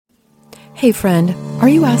Hey friend, are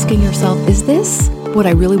you asking yourself, is this what I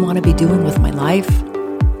really want to be doing with my life?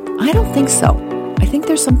 I don't think so. I think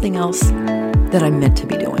there's something else that I'm meant to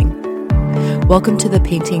be doing. Welcome to the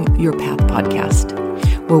Painting Your Path podcast,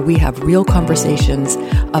 where we have real conversations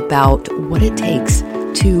about what it takes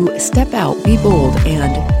to step out, be bold,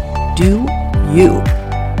 and do you.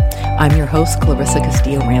 I'm your host, Clarissa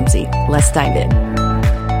Castillo-Ramsey. Let's dive in.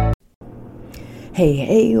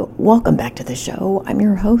 Hey, welcome back to the show. I'm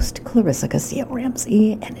your host, Clarissa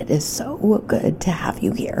Castillo-Ramsey, and it is so good to have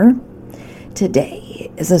you here.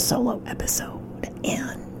 Today is a solo episode,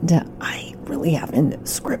 and I really haven't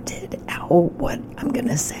scripted out what I'm going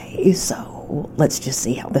to say, so let's just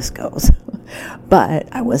see how this goes. But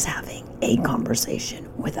I was having a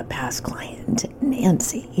conversation with a past client,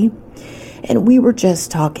 Nancy, and we were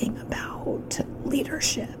just talking about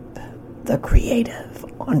leadership, the creative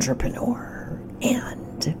entrepreneur,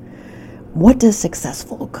 and what does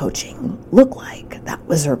successful coaching look like? That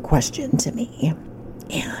was her question to me.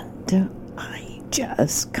 And I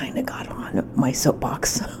just kind of got on my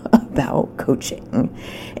soapbox about coaching.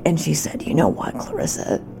 And she said, you know what,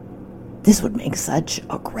 Clarissa, this would make such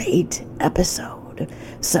a great episode.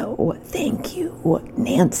 So thank you,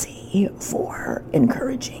 Nancy, for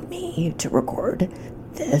encouraging me to record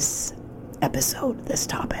this episode, this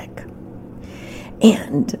topic.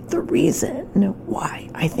 And the reason why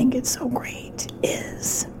I think it's so great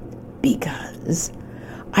is because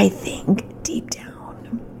I think deep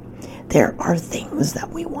down there are things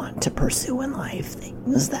that we want to pursue in life,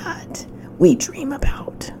 things that we dream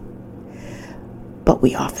about, but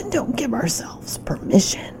we often don't give ourselves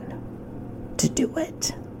permission to do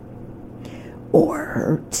it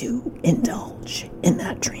or to indulge in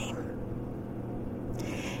that dream.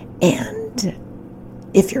 And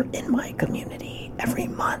if you're in my community, every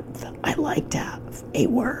month I like to have a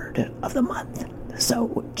word of the month.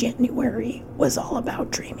 So January was all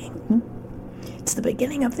about dreaming. It's the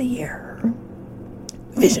beginning of the year,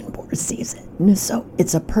 vision board season. So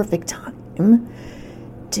it's a perfect time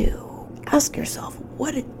to ask yourself,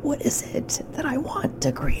 what is it that I want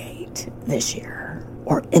to create this year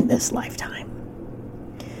or in this lifetime?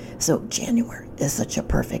 So January is such a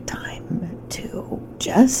perfect time to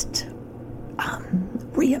just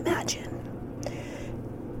reimagine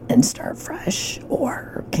and start fresh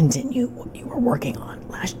or continue what you were working on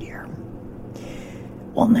last year.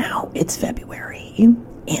 Well, now it's February,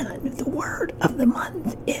 and the word of the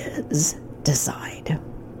month is decide.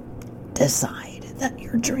 Decide that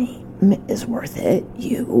your dream is worth it.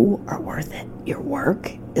 You are worth it. Your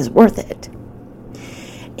work is worth it.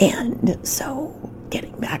 And so,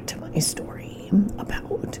 getting back to my story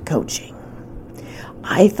about coaching,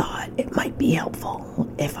 I thought it might be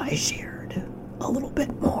helpful if I shared a little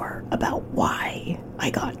bit more about why I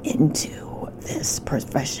got into this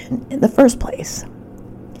profession in the first place.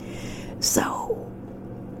 So,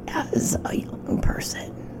 as a young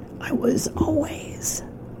person, I was always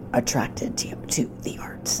attracted to the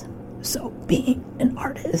arts. So, being an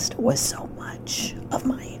artist was so much of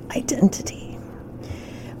my identity.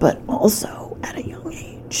 But also, at a young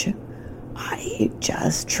age, I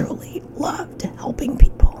just truly loved helping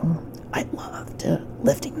people. I loved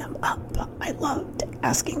lifting them up. I loved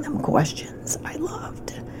asking them questions. I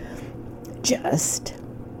loved just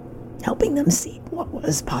helping them see what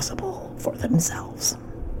was possible for themselves.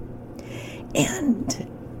 And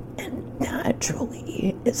that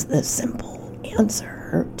truly is the simple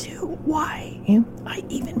answer to why I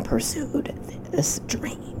even pursued this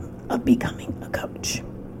dream of becoming a coach.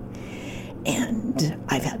 And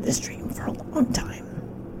I've had this dream for a long time.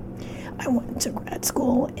 I went to grad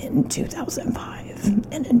school in 2005,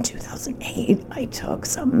 and in 2008, I took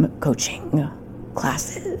some coaching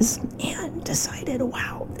classes and decided,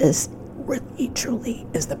 wow, this really, truly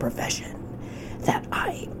is the profession that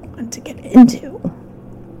I want to get into.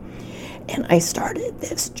 And I started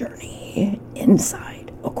this journey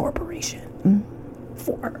inside a corporation.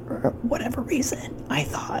 For whatever reason, I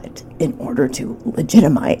thought in order to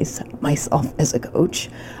legitimize myself as a coach,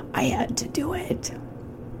 I had to do it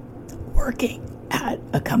working at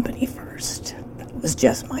a company first. That was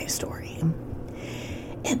just my story.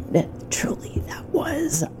 And truly, that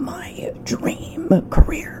was my dream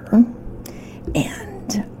career.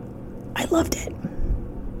 And I loved it.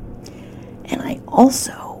 And I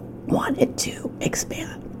also wanted to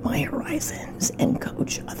expand my horizons and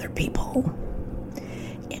coach other people.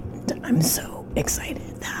 And I'm so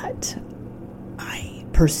excited that I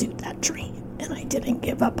pursued that dream and I didn't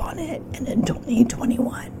give up on it. And in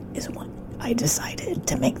 2021 is when I decided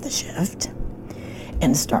to make the shift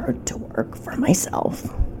and start to work for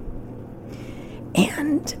myself.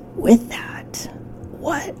 And with that,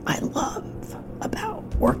 what I love about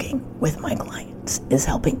working with my clients is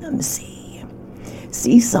helping them see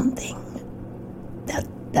something that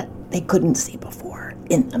they couldn't see before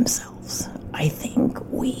in themselves. I think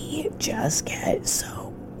we just get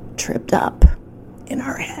so tripped up in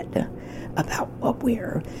our head about what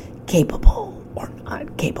we're capable or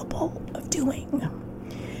not capable of doing.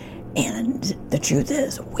 And the truth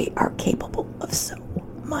is, we are capable of so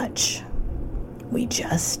much. We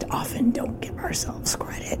just often don't give ourselves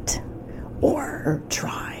credit, or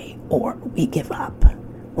try, or we give up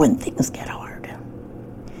when things get hard.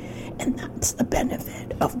 And that's the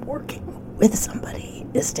benefit of working with somebody,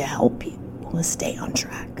 is to help you stay on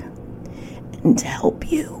track and to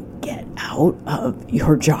help you get out of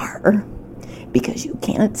your jar, because you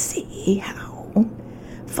can't see how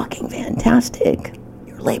fucking fantastic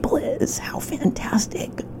your label is, how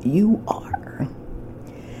fantastic you are.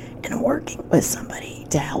 And working with somebody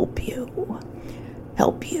to help you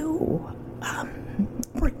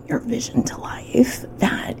bring your vision to life,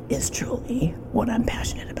 that is truly what I'm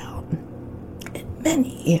passionate about. And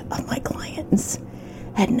many of my clients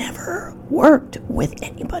had never worked with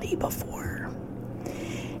anybody before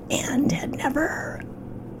and had never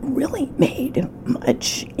really made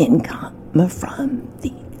much income from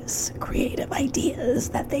these creative ideas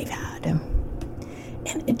that they've had.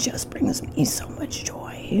 And it just brings me so much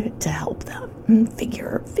joy to help them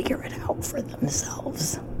figure it out for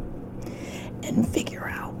themselves and figure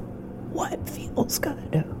out what feels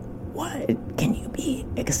good. What can you be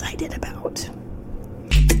excited about?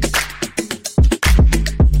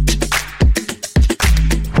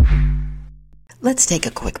 Let's take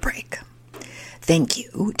a quick break. Thank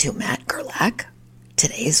you to Matt Gerlach,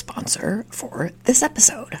 today's sponsor for this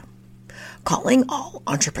episode. Calling all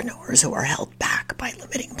entrepreneurs who are held back by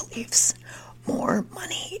limiting beliefs. More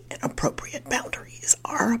money and appropriate boundaries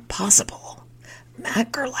are possible.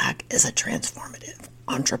 Matt Gerlach is a transformative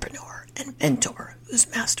entrepreneur and mentor who's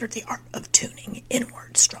mastered the art of tuning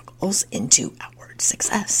inward struggles into outward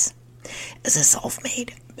success. As a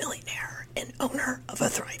self-made millionaire and owner of a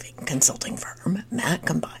thriving consulting firm, Matt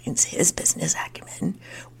combines his business acumen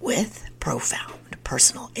with profound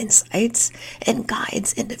personal insights and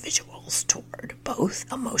guides individuals toward both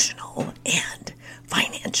emotional and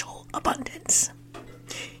financial abundance.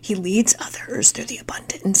 He leads others through the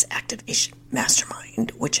Abundance Activation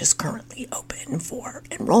Mastermind, which is currently open for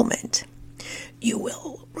enrollment. You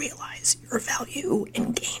will realize your value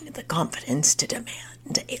and gain the confidence to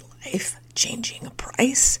demand a life-changing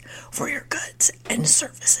price for your goods and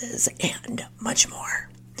services, and much more.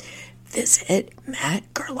 Visit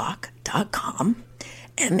mattgerlach.com,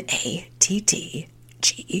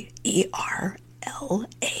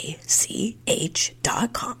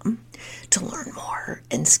 mattgerlach.com, to learn more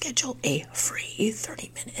and schedule a free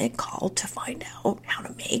 30-minute call to find out how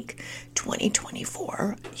to make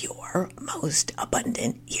 2024 your most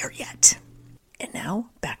abundant year yet. And now,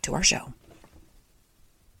 back to our show.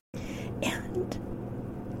 And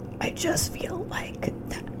I just feel like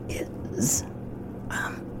that is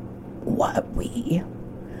what we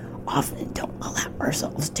often don't allow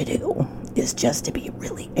ourselves to do, is just to be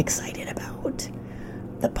really excited about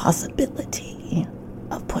the possibility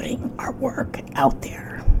of putting our work out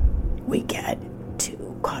there. We get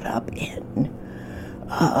too caught up in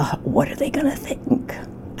what are they gonna think?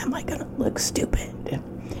 Am I gonna look stupid?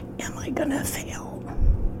 Am I gonna fail?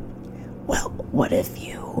 Well, what if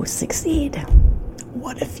you succeed?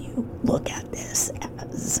 What if you look at this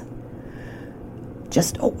as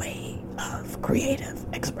just a way of creative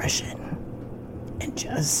expression and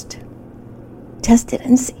just test it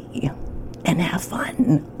and see and have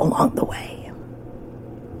fun along the way?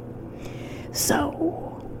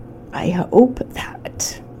 So I hope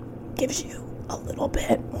that gives you a little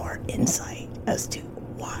bit more insight as to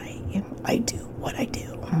why I do what I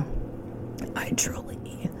do. I truly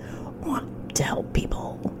want to help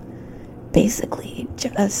people basically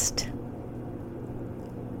just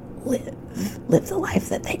live the life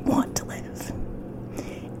that they want to live.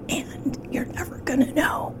 And you're never gonna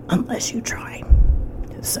know unless you try.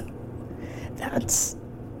 So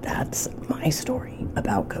that's my story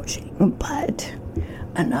about coaching. But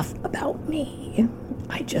enough about me.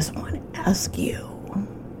 I just want to ask you,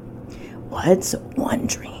 what's one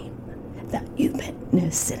dream that you've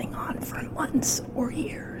been sitting on for months or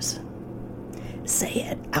years? Say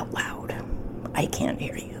it out loud. I can't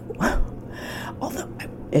hear you. Although I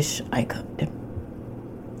wish I could.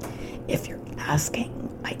 If you're asking,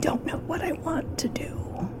 I don't know what I want to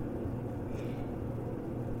do,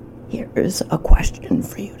 here's a question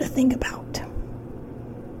for you to think about.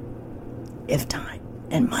 If time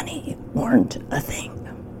and money weren't a thing,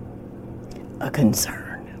 a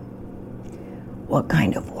concern, what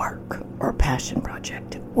kind of work or passion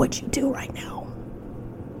project would you do right now?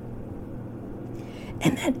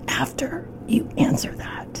 And then after you answer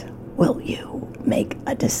that, will you make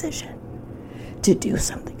a decision to do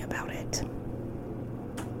something about it?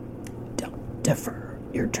 Don't defer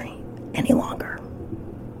your dream any longer.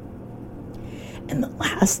 And the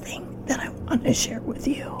last thing that I want to share with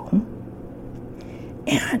you,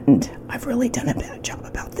 and I've really done a bad job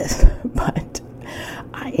about this, but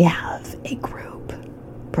I have a group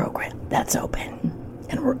program that's open,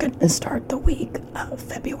 and we're going to start the week of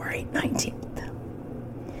February 19th.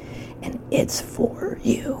 And it's for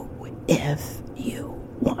you if you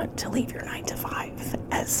want to leave your 9 to 5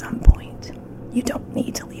 at some point. You don't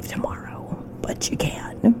need to leave tomorrow, but you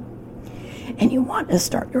can. And you want to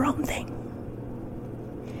start your own thing.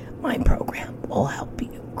 My program will help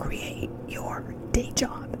you create your day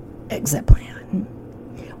job exit plan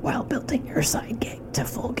while building your side gig to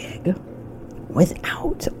full gig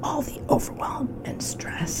without all the overwhelm and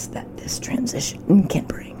stress that this transition can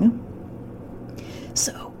bring.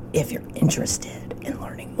 So if you're interested in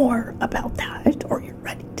learning more about that, or you're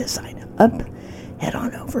ready to sign up, head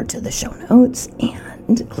on over to the show notes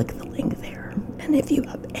and click the link there. And if you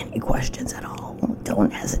have any questions at all,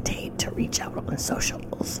 don't hesitate to reach out on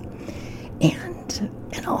socials, and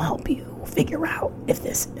I'll help you figure out if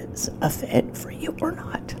this is a fit for you or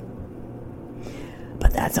not.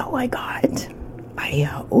 But that's all I got. I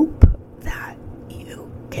hope that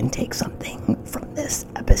you can take something from this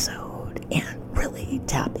episode and really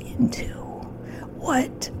tap into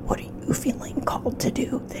what are you feeling called to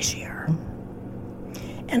do this year.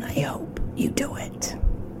 And I hope you do it.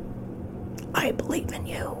 I believe in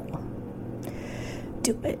you.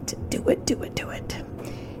 Do it, do it, do it, do it.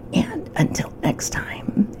 And until next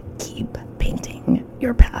time, keep painting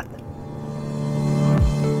your path.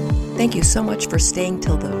 Thank you so much for staying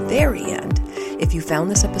till the very end. If you found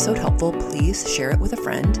this episode helpful, please share it with a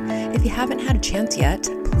friend. If you haven't had a chance yet,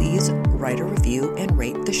 please write a review and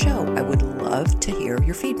rate the show. I would love to hear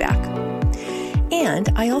your feedback. And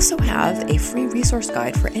I also have a free resource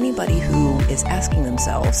guide for anybody who is asking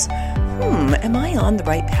themselves, am I on the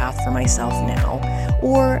right path for myself now?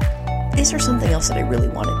 Or is there something else that I really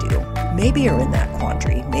want to do? Maybe you're in that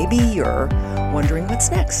quandary. Maybe you're wondering what's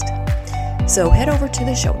next. So head over to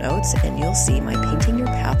the show notes and you'll see my Painting Your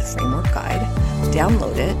Path framework guide.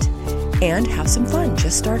 Download it and have some fun.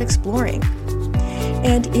 Just start exploring.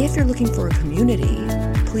 And if you're looking for a community,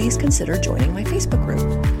 please consider joining my Facebook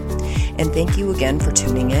group. And thank you again for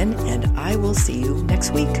tuning in, and I will see you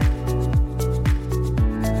next week.